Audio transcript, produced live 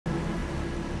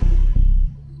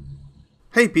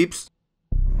Hey peeps,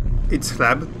 it's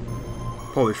C.Hleb,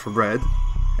 Polish for bread,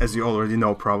 as you already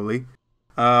know probably.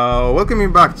 Welcome you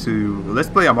back to Let's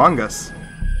Play Among Us.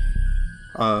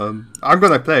 I'm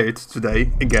gonna play it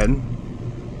today, again,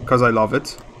 because I love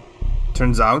it,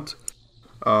 turns out.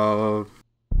 So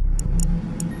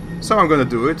I'm gonna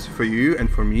do it for you and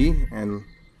for me, and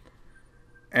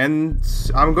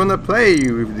I'm gonna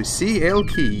play with the C.L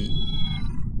key.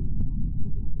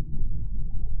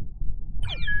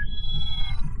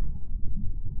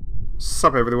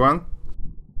 Sup everyone?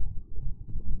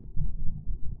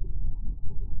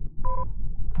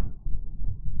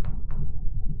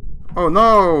 Oh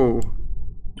no!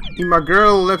 My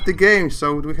girl left the game,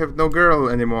 so we have no girl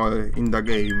anymore in the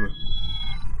game.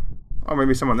 Or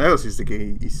maybe someone else is the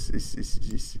gay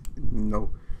is no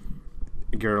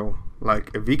girl.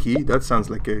 Like a Vicky, that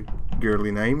sounds like a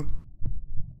girly name.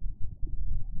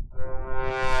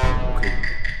 Okay.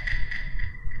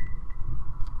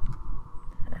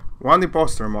 One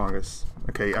imposter among us.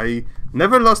 Okay, I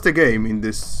never lost a game in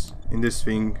this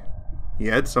thing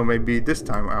yet, so maybe this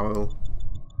time I will.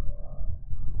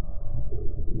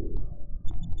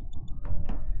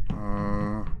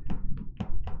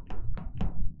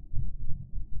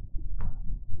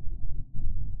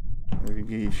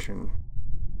 Navigation.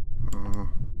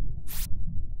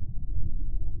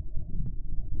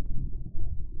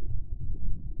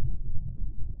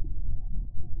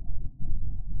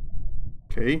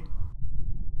 Okay.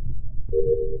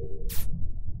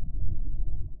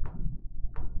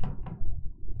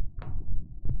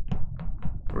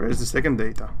 Where's the second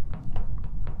data?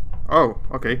 Oh,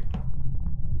 okay.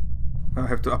 I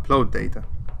have to upload data.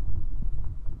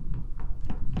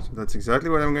 So that's exactly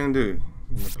what I'm gonna do.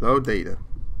 Upload data.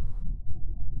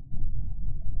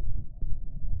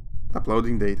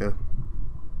 Uploading data.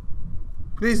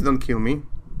 Please don't kill me.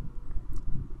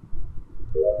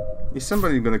 Is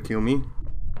somebody gonna kill me?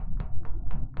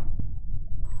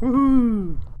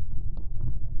 Woohoo!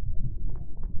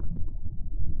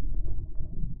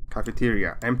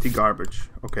 Cafeteria. Empty garbage.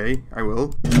 Okay, I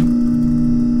will.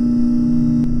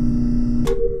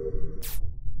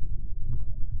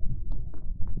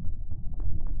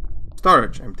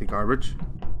 Storage. Empty garbage.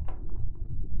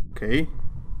 Okay.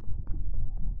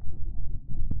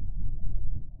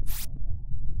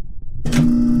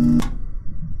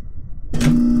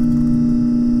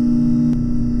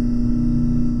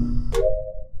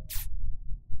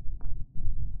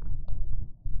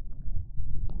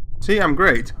 See, I'm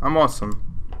great. I'm awesome.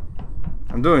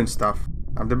 I'm doing stuff.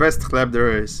 I'm the best C.Hleb there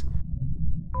is.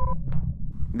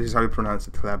 This is how you pronounce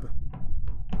it, C.Hleb.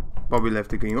 Bobby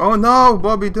left the game. Oh no,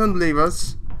 Bobby, don't leave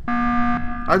us.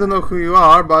 I don't know who you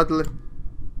are, but...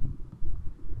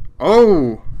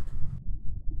 Oh!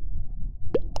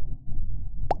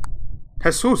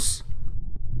 Jesus!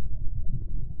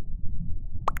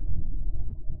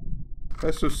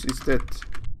 Jesus is dead.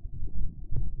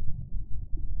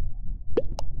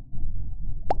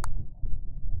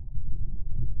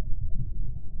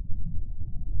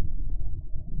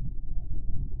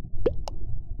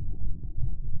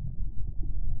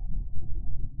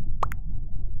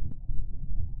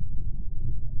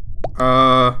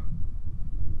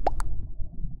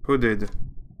 Who did?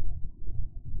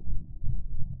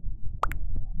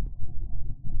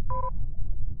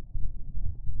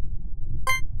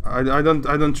 I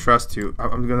don't trust you.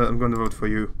 I'm gonna vote for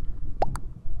you.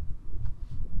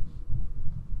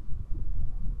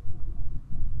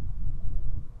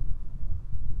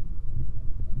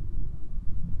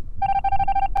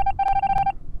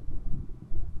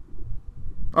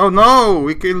 Oh no!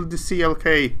 We killed the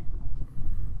C.L.K.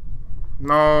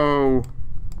 No.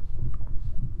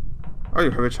 Oh,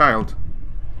 you have a child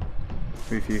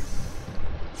with you.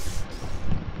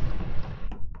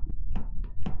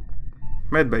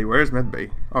 Medbay, where's Medbay?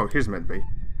 Oh, here's Medbay.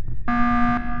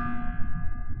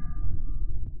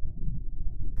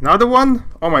 Another one?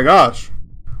 Oh my gosh.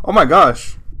 Oh my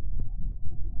gosh.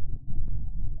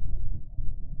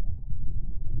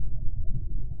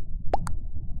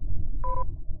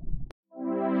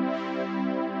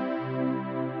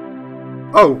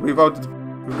 Oh, we voted.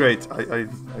 Great. I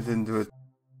didn't do it.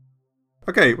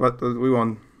 Okay, but we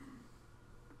won.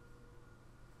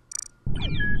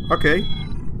 Okay,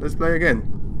 let's play again.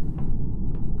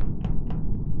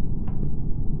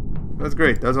 That's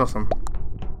great. That's awesome.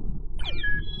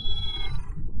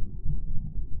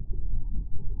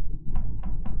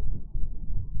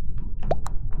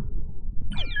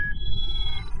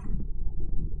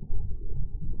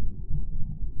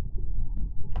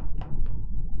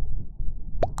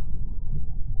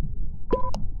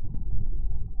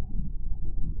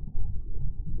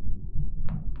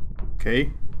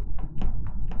 Okay.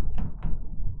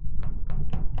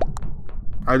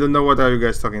 I don't know what are you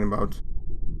guys talking about.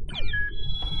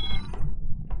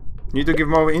 Need to give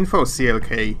more info,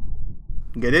 CLK.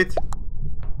 Get it?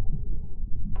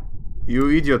 You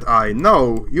idiot, I.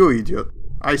 No, you idiot.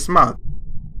 I smart.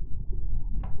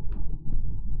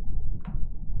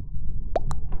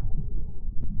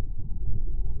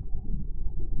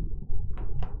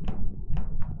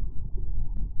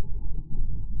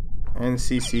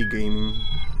 NCC Gaming.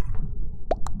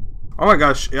 Oh my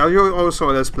gosh, are you also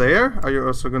a Let's Player? Are you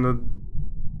also gonna...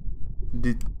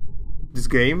 this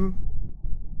game?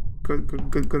 Gonna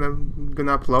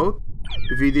upload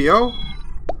the video?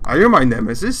 Are you my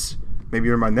nemesis? Maybe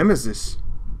you're my nemesis.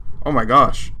 Oh my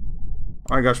gosh.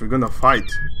 Oh my gosh, we're gonna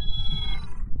fight.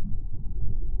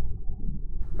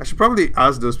 I should probably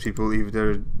ask those people if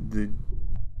they're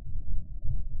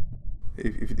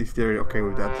if they're okay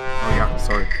with that. Oh yeah,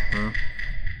 sorry.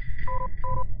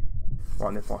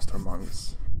 One imposter among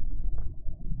us.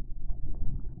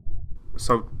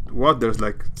 So what? There's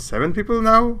like 7 people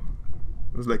now?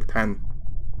 There's like 10.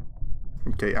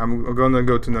 Okay, I'm gonna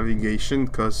go to navigation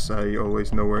because I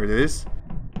always know where it is,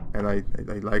 and I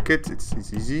like it.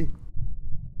 It's easy.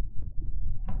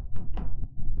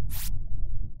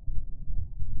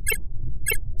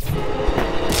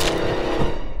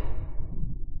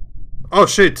 Oh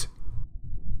shit!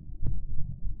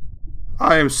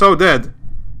 I am so dead.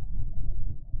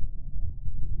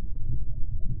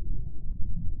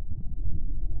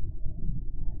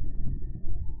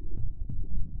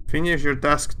 Finish your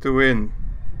task to win.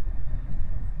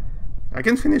 I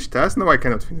can finish tasks? No, I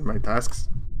cannot finish my tasks.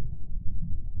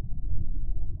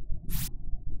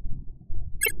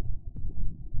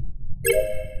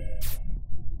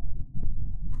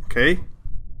 Okay.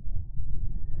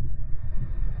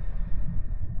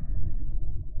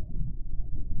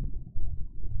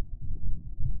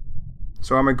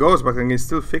 So I'm a ghost, but I can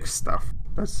still fix stuff.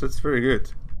 That's very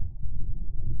good.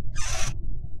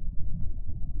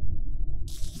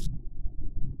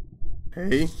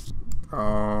 Okay.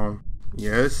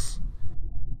 Yes.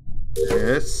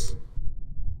 Yes.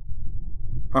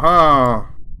 Haha.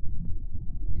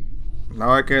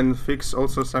 Now I can fix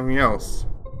also something else.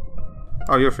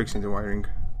 Oh, you're fixing the wiring.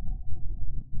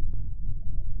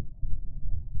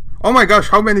 Oh my gosh,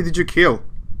 how many did you kill?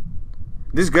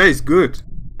 This guy is good.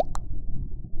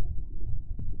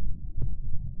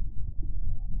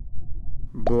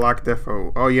 Black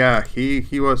Defo. Oh yeah,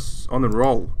 he was on a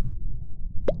roll.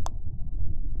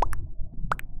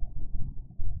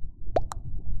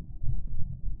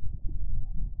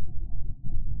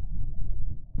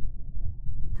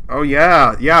 Oh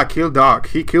yeah, yeah, kill Doc.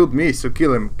 He killed me, so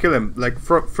kill him, like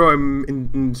throw him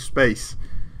in space.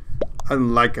 I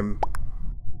don't like him.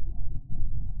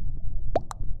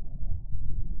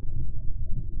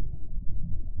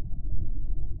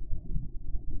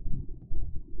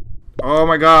 Oh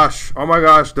my gosh,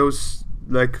 those,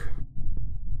 like...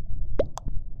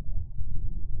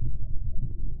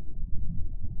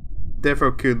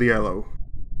 Defo killed Yellow.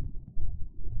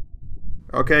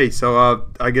 Okay, so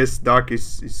I guess Dark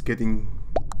is getting...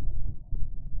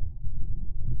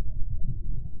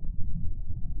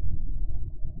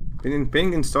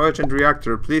 Ping in storage and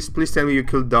reactor. Please tell me you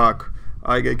killed Dark.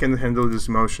 I can handle these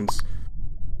emotions.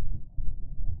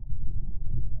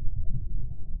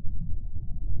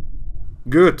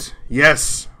 Good.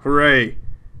 Yes. Hooray.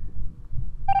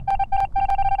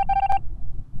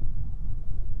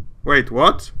 Wait,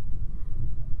 what?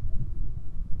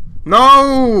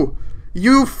 No!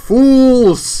 You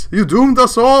fools! You doomed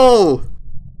us all!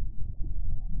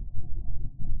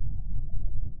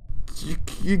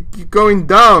 You're going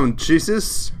down,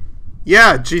 Jesus.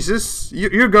 Yeah, Jesus.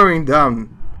 You're going down.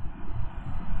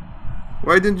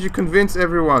 Why didn't you convince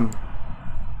everyone?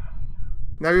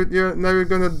 Now you're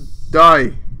gonna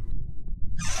die.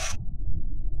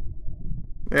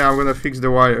 Yeah, I'm gonna fix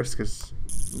the wires, because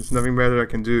there's nothing better I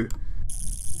can do.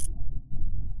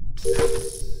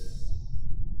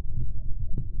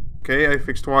 Okay, I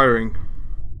fixed wiring.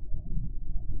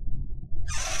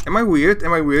 Am I weird?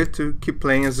 Am I weird to keep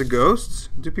playing as a ghost?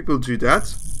 Do people do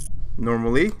that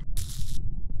normally?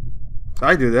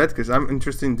 I do that because I'm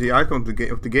interested in the icon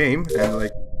of the game, and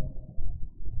like...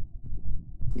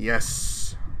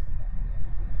 Yes.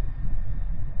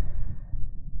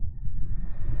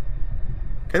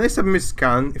 Can I submit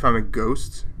scan if I'm a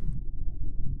ghost?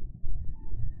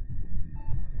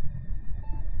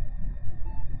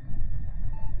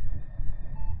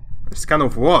 A scan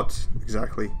of what,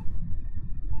 exactly?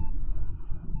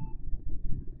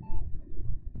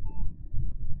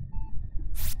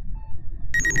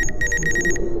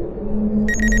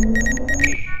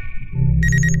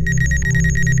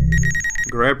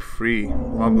 Prep free.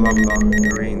 Blah blah blah.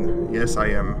 Green. Yes, I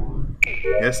am.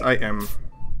 Yes, I am.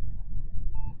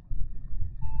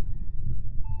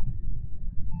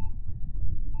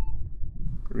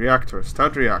 Reactor.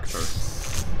 Start reactor.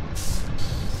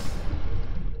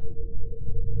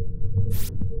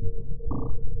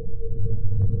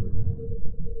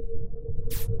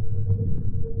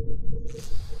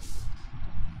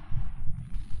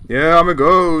 Yeah, I'm a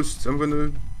ghost. I'm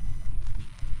gonna...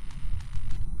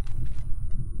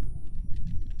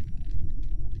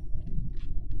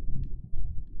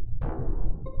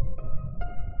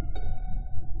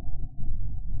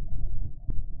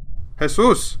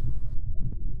 Jesus!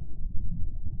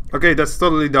 Okay, that's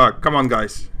totally dark. Come on,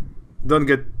 guys. Don't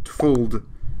get fooled.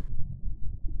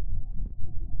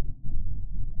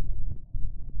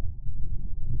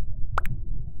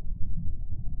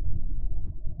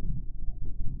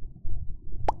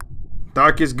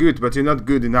 Dark is good, but you're not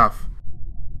good enough.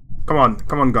 Come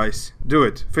on, guys. Do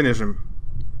it. Finish him.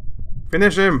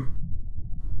 Finish him!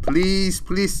 Please,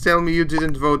 please tell me you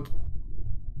didn't vote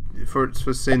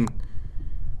for sin.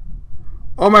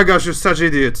 Oh my gosh, you're such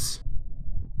idiots.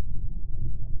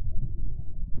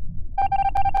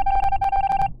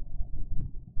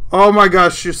 Oh my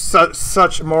gosh, you're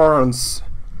such morons.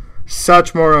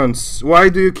 Such morons. Why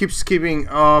do you keep skipping?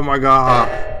 Oh my god.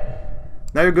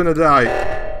 Now you're gonna die.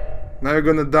 Now you're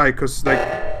gonna die because, like,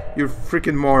 you're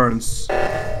freaking morons.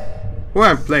 Who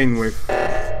am I playing with?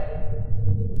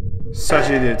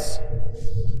 Such idiots.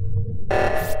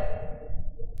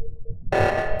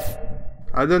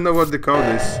 I don't know what the code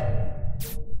is.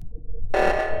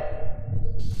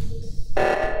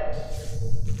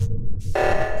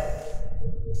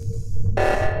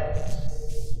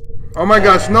 Oh my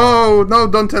gosh, no! No,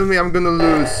 don't tell me I'm gonna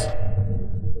lose.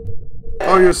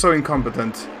 Oh, you're so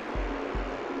incompetent.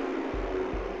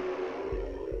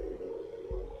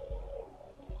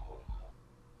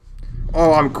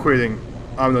 Oh, I'm quitting.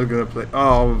 I'm not gonna play.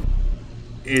 Oh,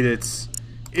 idiots.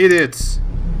 Idiots!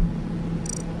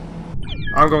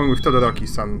 I'm going with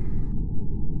Todoroki-san.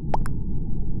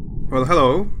 Well,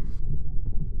 hello.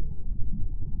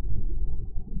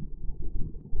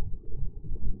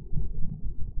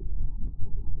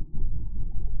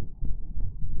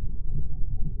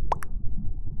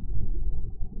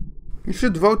 You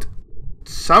should vote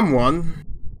someone.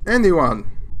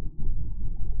 Anyone.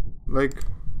 Like...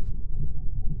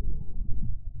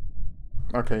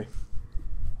 Okay.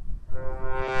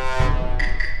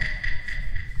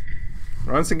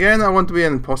 Once again, I want to be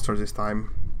an imposter this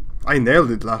time. I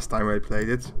nailed it last time I played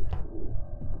it.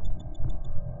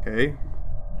 Okay.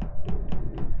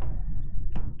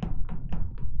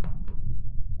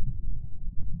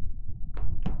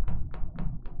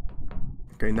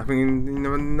 Okay, nothing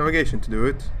in navigation to do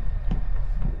it.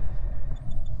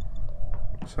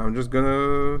 So I'm just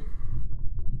gonna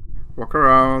walk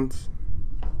around,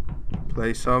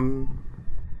 play some.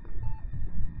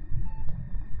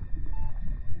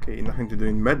 Okay, nothing to do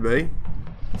in medbay.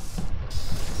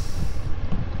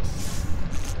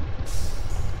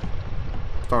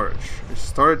 Storage. Is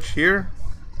storage here?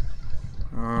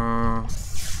 No,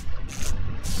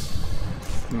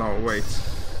 wait.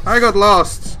 I got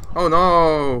lost! Oh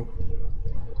no!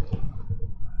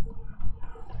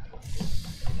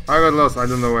 I got lost. I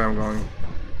don't know where I'm going.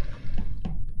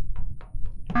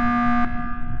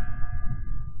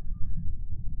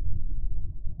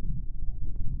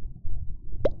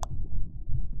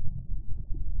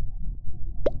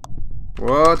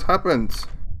 What happened?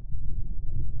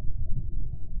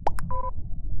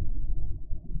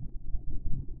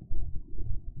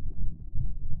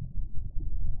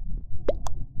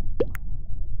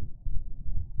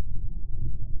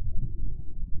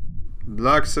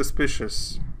 Black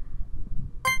suspicious.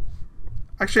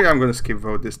 Actually, I'm gonna skip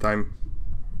vote this time.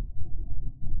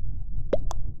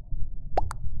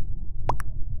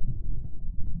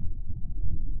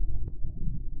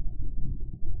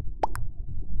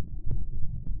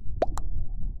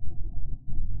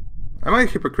 Am I a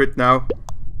hypocrite now?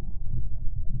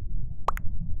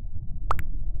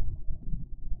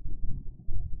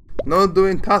 Not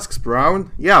doing tasks,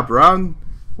 Brown? Yeah, Brown.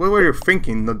 What were you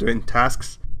thinking, not doing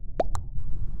tasks?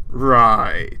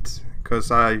 Right.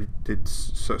 Because I did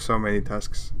so many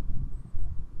tasks.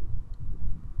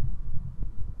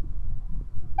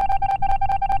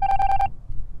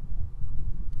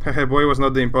 Hehe, boy was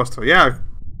not the imposter. Yeah,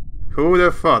 who would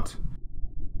have thought?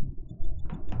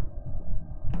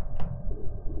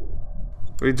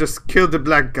 We just killed the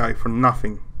black guy for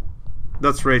nothing.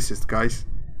 That's racist, guys.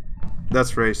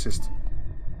 That's racist.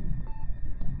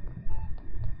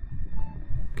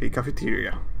 Okay,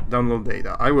 cafeteria. Download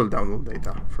data. I will download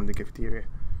data from the cafeteria.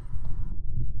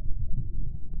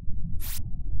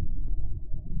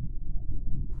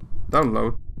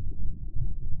 Download.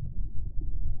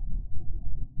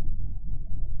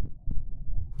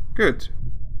 Good.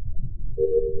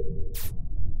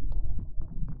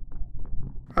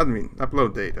 Admin,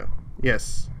 upload data.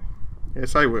 Yes.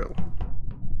 Yes, I will.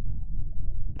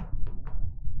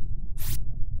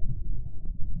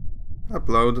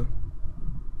 Upload.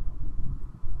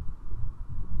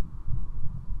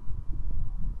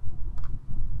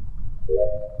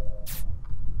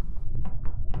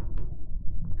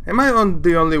 Am I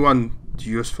the only one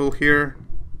useful here?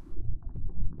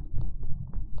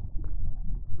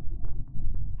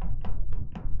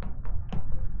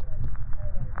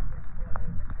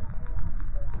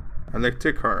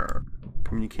 Electric car,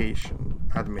 communication,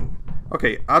 admin.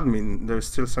 Okay, admin, there's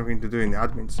still something to do in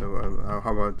admin, so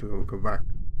how about to go back?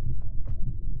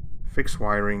 Fix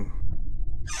wiring.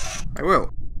 I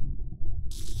will.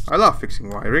 I love fixing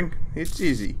wiring, it's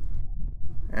easy.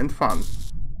 And fun.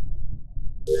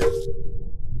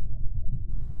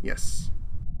 Yes.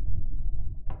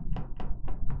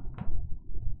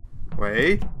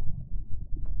 Wait.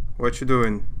 What you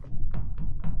doing?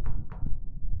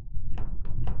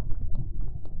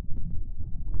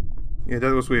 Yeah,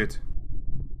 that was weird.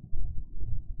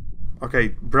 Okay,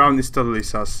 brown is totally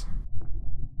sus.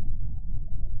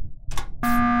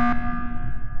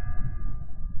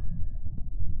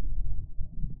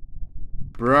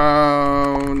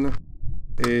 Brown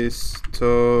is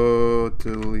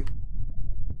totally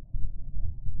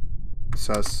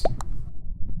sus.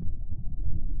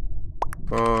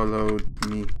 Followed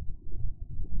me.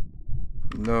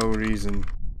 No reason.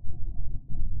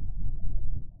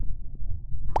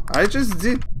 I just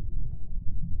did.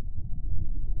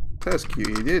 Task, you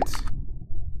idiot.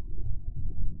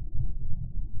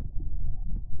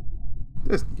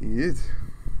 Just idiot.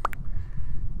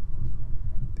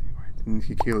 Why didn't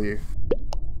he kill you?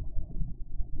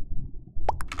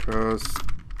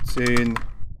 Crossing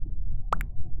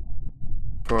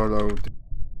followed.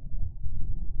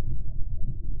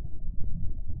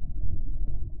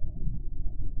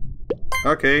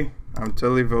 Okay, I'm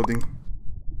totally voting.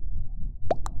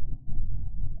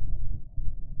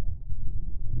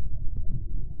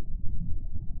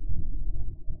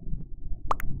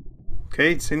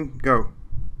 Okay, it's in, go.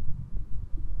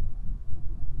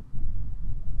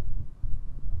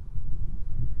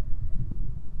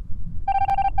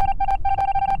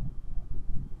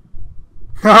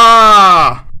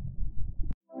 Ha!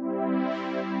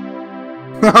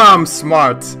 I'm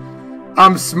smart.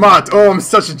 I'm smart. Oh, I'm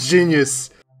such a genius.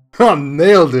 I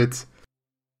nailed it.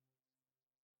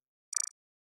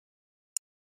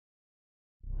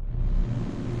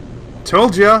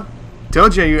 Told ya,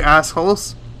 you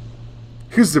assholes.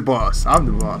 Who's the boss? I'm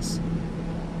the boss.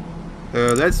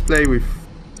 Let's play with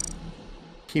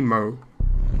Chemo.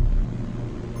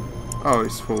 Oh,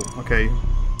 it's full. Okay.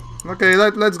 Okay,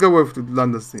 let's go with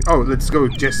London's thing. Oh, let's go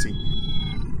with Jesse.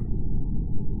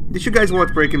 Did you guys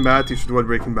watch Breaking Bad? You should watch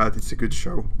Breaking Bad. It's a good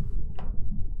show.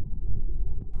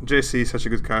 Jesse is such a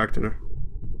good character.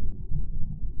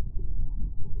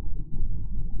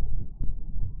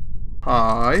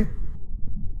 Hi.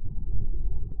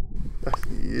 That's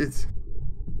it.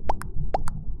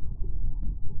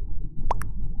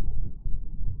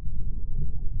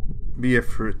 Be a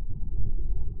fruit.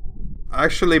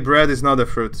 Actually, bread is not a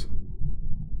fruit.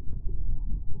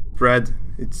 Bread,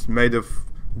 it's made of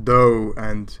dough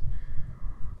and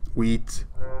wheat.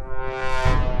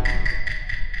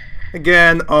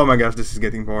 Again, oh my gosh, this is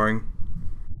getting boring.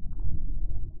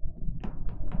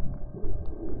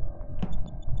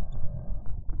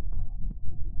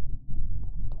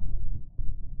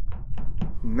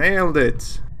 Nailed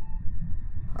it.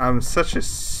 I'm such a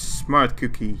smart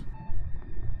cookie.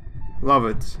 Love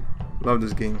it. Love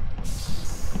this game.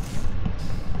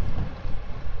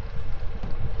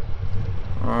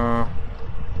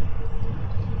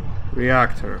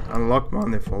 Reactor. Unlock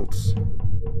manifolds.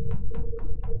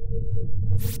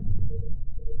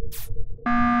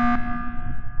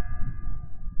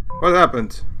 What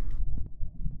happened?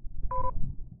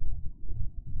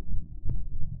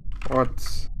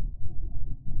 What?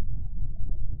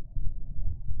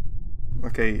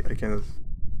 Okay, I cannot.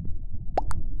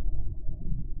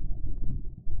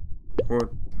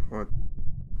 What?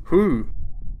 Who?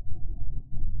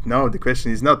 No, the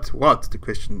question is not what, the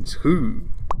question is who.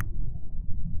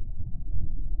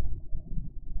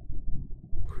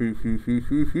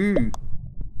 Who?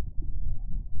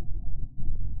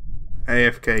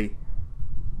 AFK.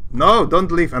 No,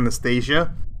 don't leave,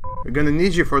 Anastasia. We're gonna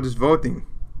need you for this voting.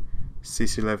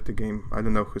 C.Hleb left the game. I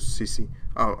don't know who's C.C.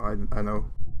 Oh, I know.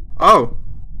 Oh!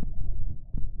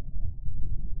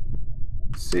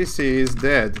 C.C is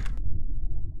dead.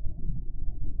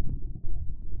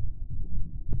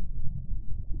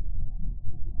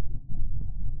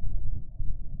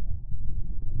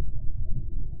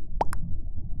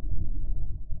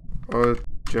 Or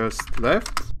just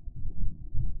left?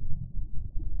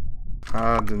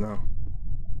 I don't know.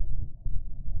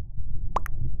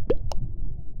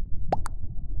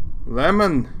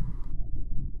 Lemon.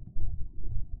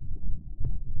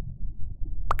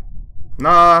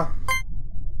 Nah.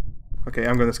 Okay,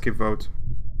 I'm gonna skip vote.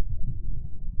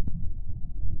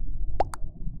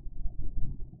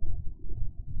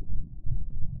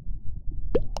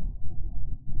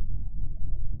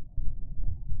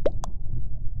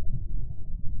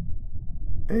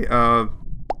 Hey,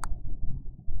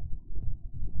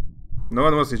 no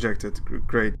one was ejected.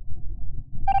 Great.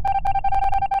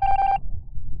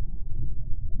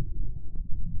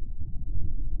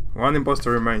 One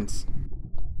imposter remains.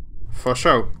 For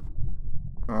show.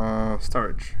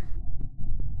 Storage.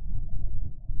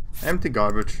 Empty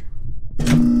garbage.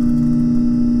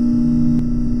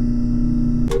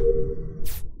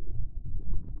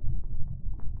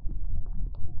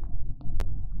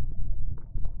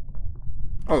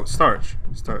 Oh, storage.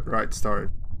 Right, storage.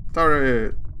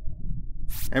 Storage.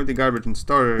 Empty garbage and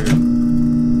storage.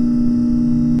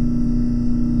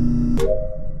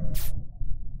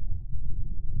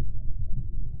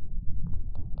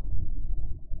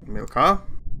 Milka?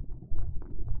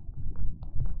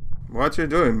 What you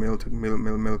doing,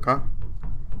 Milka?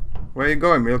 Where you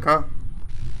going, Milka?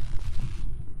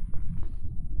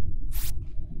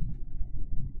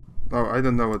 Oh, I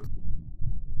don't know what...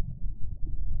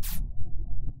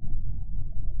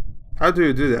 How do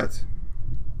you do that?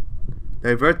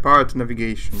 Divert power to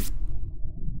navigation.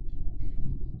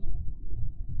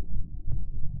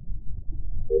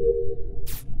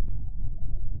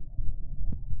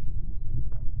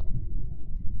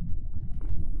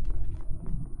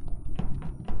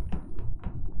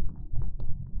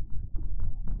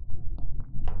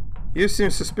 You seem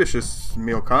suspicious,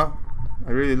 Milka.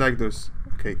 I really like those.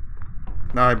 Okay.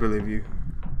 Now I believe you.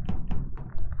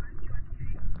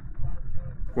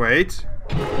 Wait.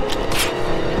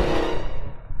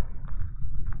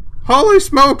 Holy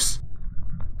smokes!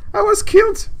 I was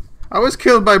killed! I was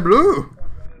killed by blue!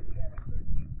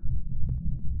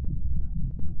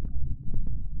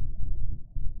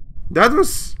 That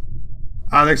was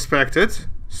unexpected.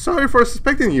 Sorry for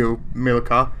suspecting you,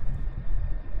 Milka.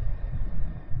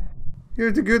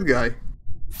 You're the good guy.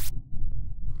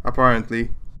 Apparently.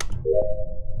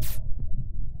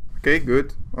 Okay,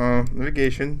 good.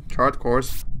 Navigation, chart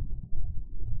course.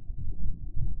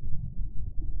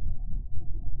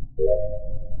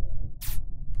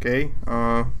 Okay,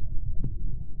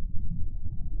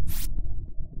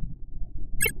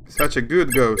 such a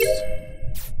good ghost.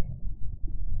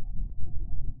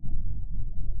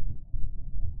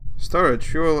 Storage,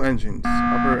 fuel engines,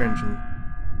 upper engine.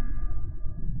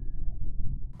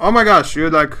 Oh my gosh,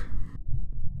 you're like...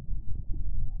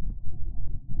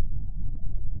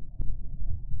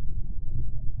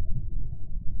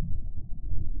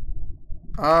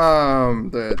 I'm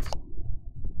dead.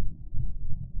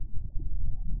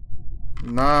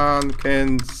 None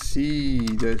can see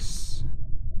this.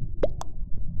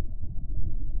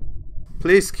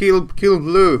 Please kill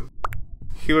Blue.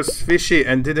 He was fishy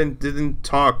and didn't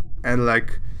talk, and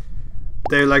like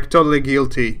they're like totally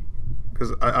guilty.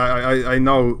 Because I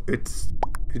know it's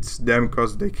them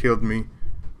because they killed me.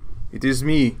 It is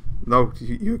me. No,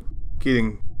 you're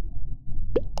kidding.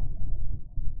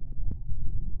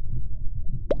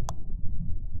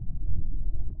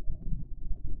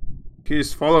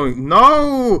 He's following.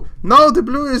 No! No, the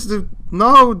blue is the...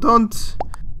 No, don't.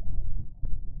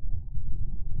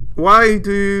 Why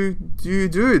do you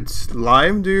do it?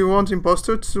 Lime, do you want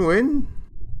imposter to win?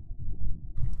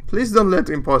 Please don't let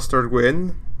imposter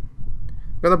win.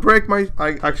 I'm gonna break my...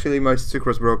 Actually, my stick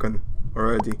was broken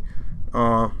already.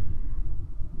 But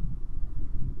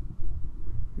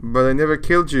I never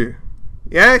killed you.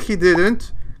 Yeah, he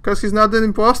didn't. Because he's not an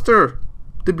imposter.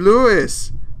 The blue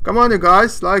is. Come on, you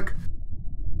guys, like...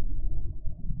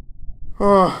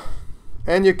 Oh,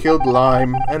 and you killed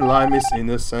Lime, and Lime is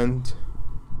innocent.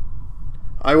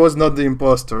 I was not the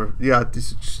imposter. Yeah,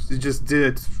 you just did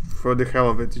it for the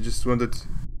hell of it. You just wanted...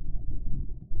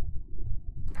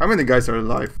 How many guys are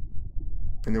alive?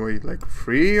 Anyway, like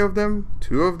 3 of them?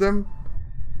 2 of them?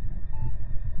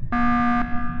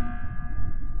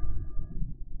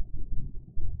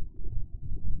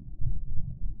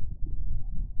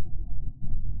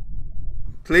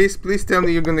 Please tell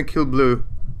me you're gonna kill Blue.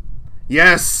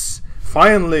 Yes!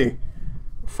 Finally!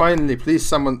 Finally, please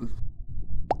someone...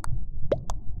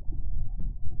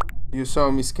 You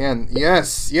saw me scan.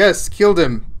 Yes! Yes! Killed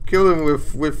him! Killed him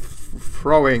with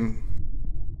throwing.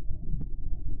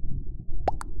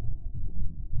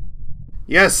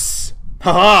 Yes!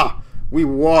 Haha! We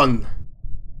won!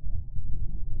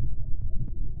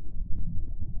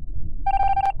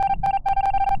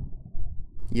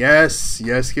 Yes,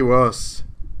 yes he was.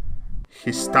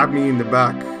 He stabbed me in the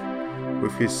back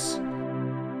with his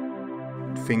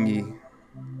thingy.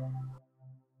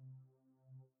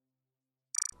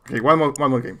 Okay, one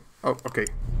more game. Oh, okay.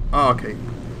 Oh, okay.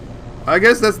 I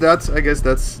guess that's that. I guess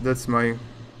that's my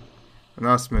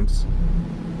announcements,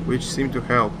 which seem to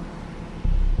help.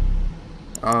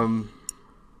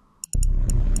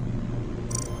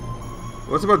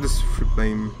 What about this free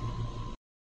flame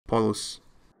Polus?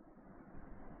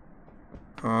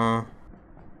 Why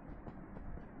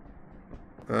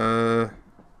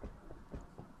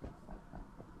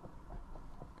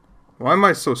am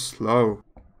I so slow?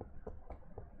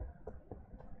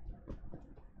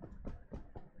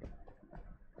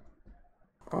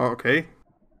 Oh, okay.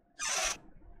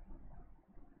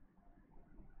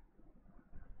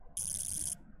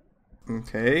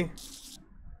 Okay.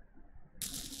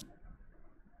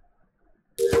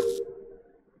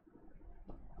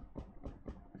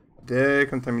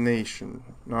 Decontamination.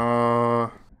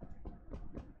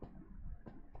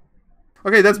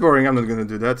 Okay, that's boring. I'm not gonna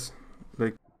do that.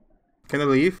 Like, can I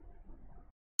leave?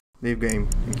 Leave game.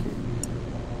 Thank you.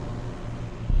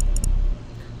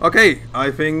 Okay,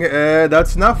 I think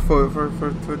that's enough for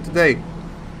today.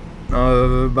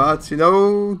 But you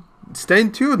know, stay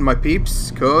tuned, my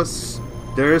peeps, cause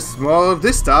there's more of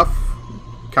this stuff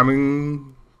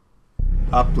coming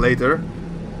up later.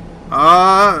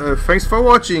 Thanks for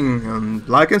watching, and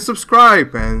like and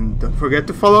subscribe, and don't forget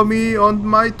to follow me on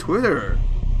my Twitter.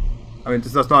 I mean,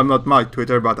 that's not my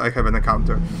Twitter, but I have an account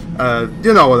there.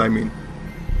 You know what I mean.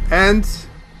 And,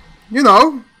 you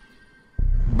know,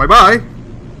 bye-bye.